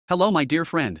Hello my dear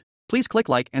friend. Please click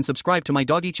like and subscribe to my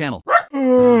doggy channel.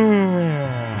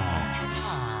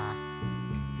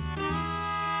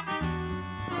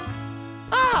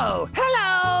 Oh,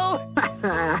 hello!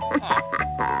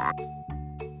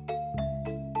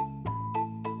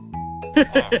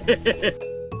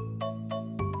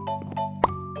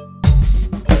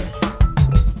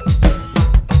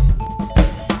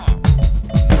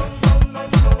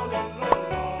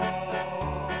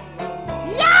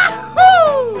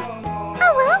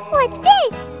 What's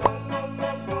this?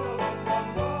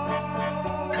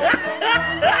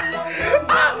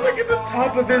 Ah, look at the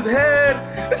top of his head!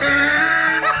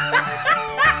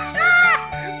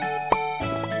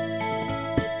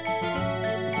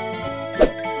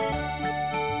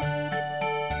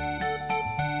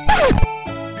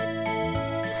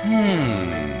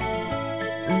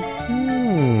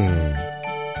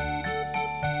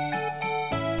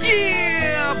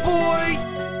 Yeah, boy!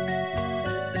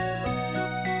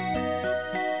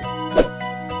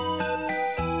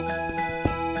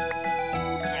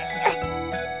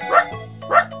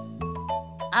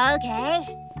 Okay.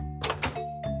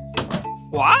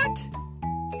 What?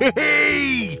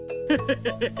 Hey!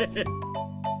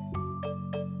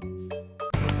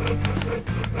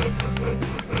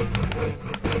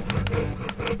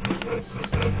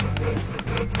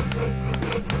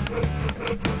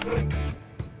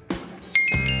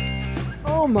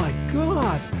 Oh my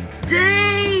god!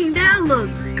 Dang, that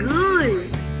looks good.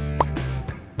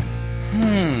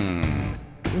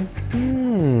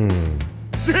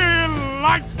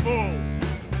 Delightful!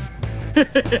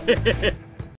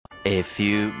 A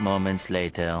few moments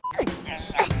later.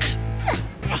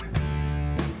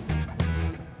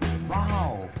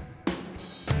 Wow!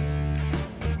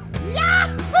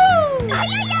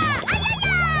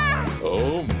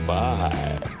 Oh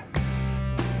my!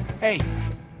 Hey!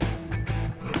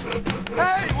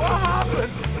 Hey, what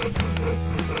happened?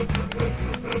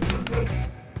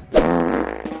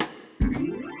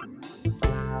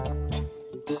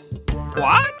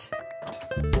 What?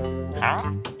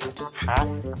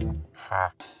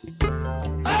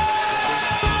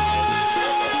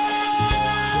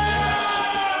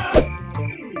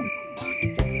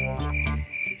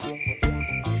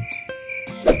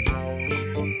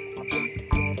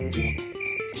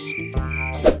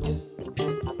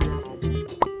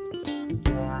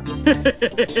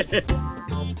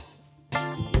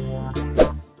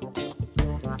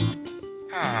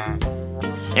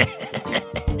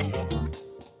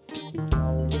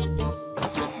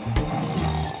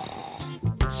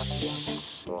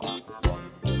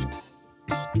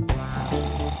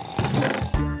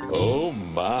 Oh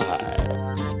my!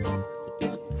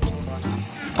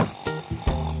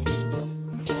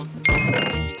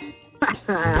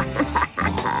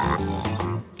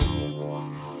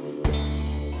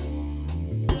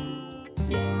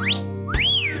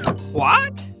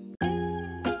 What?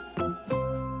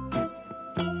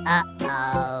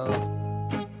 Uh-oh.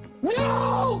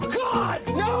 No, God!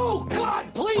 No, God,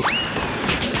 please!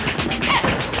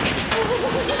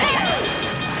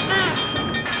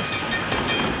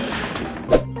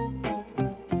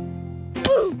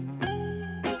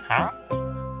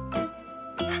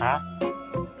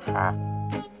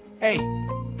 Hey!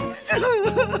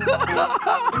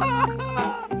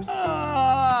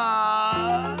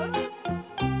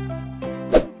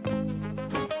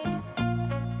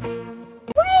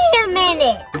 Wait a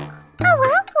minute. Oh,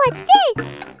 what's this?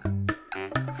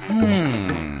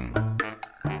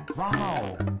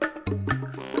 Wow!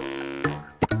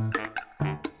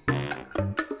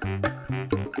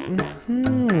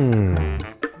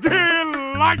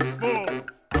 Delightful!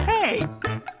 Hey!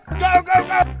 Go, go,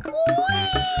 go!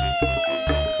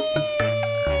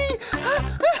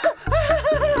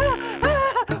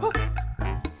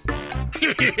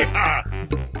 Yeah.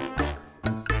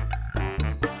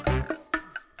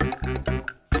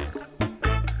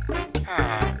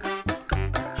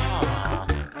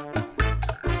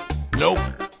 Nope!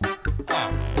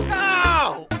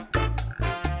 No!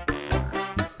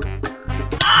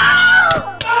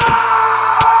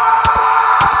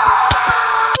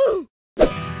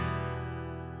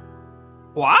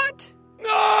 What?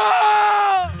 No!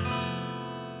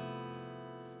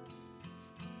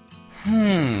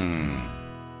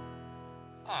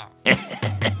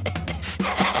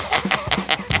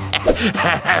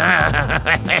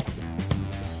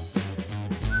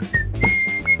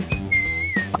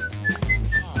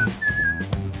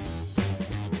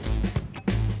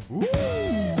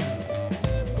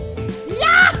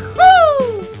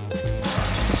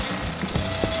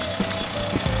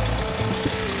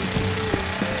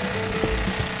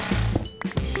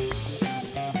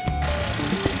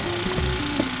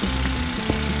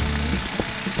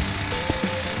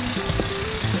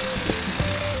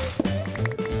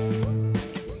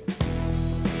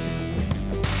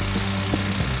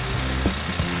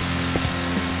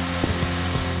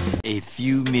 A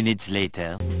few minutes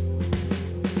later.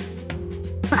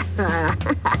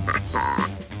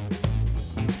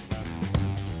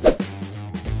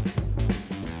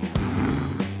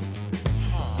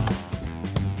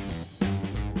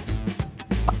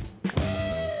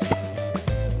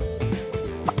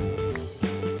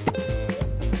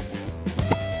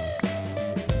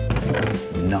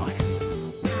 Nice.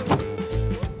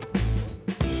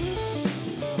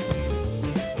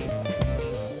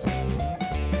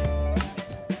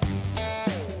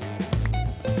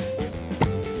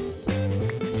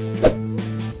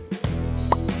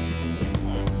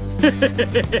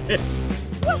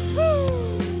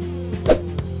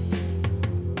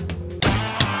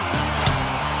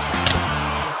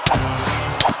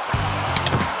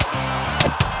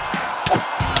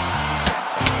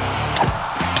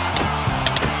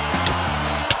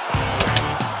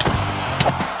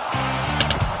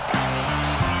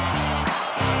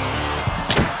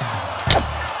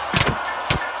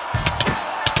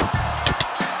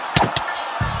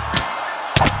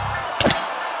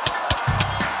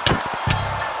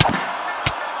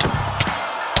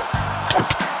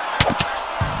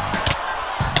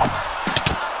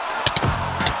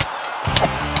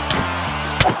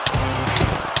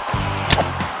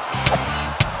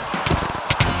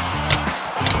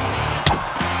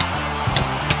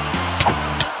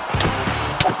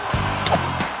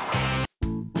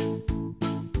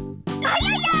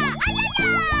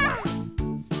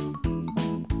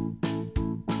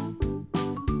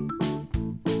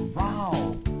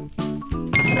 Wow.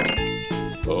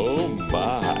 Oh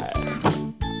my.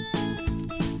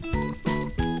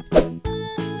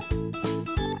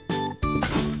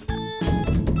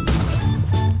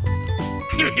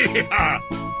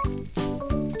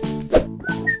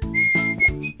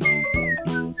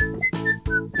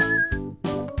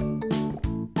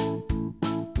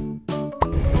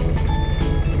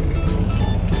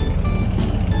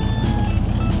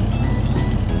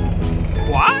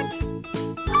 What?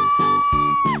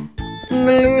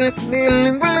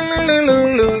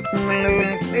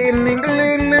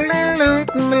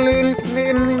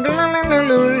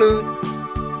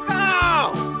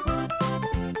 Go!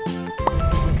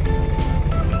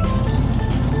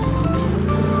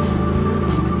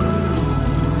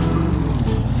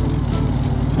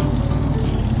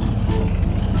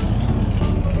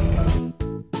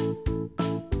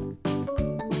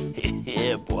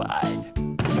 Yeah, boy.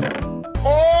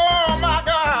 Oh my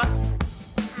God!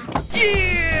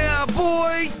 Yeah,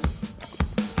 boy!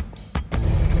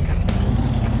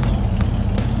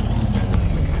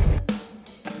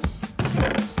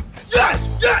 Yes!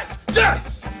 Yes!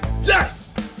 Yes! Yes!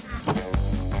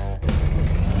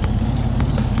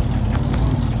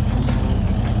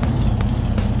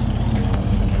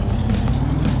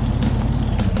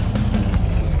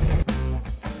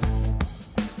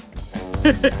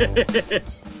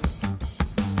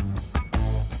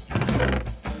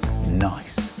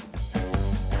 Nice.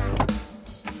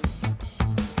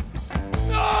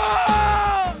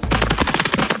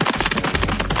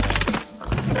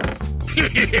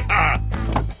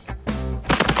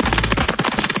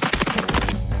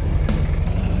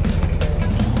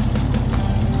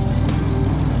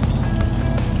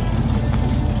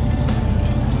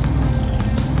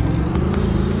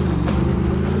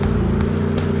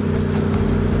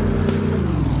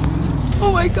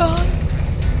 Oh my god!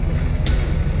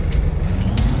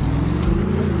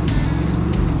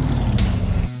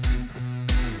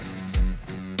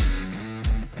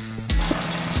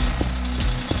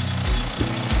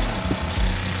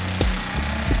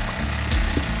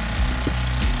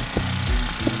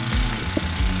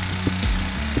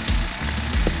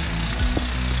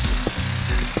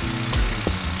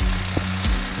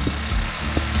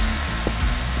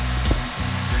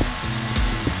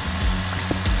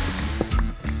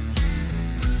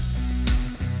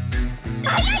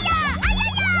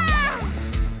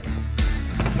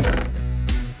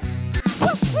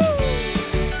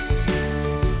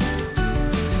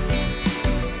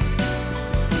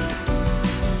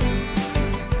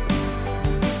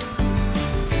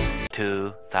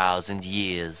 Two 2,000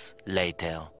 years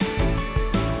later.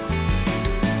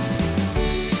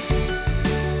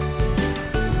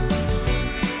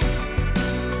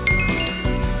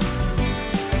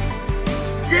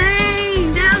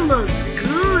 Dang, that looks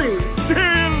good.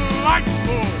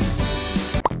 Delightful!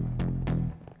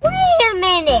 Wait a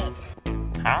minute.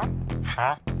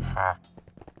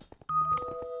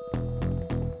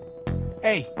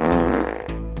 Hey,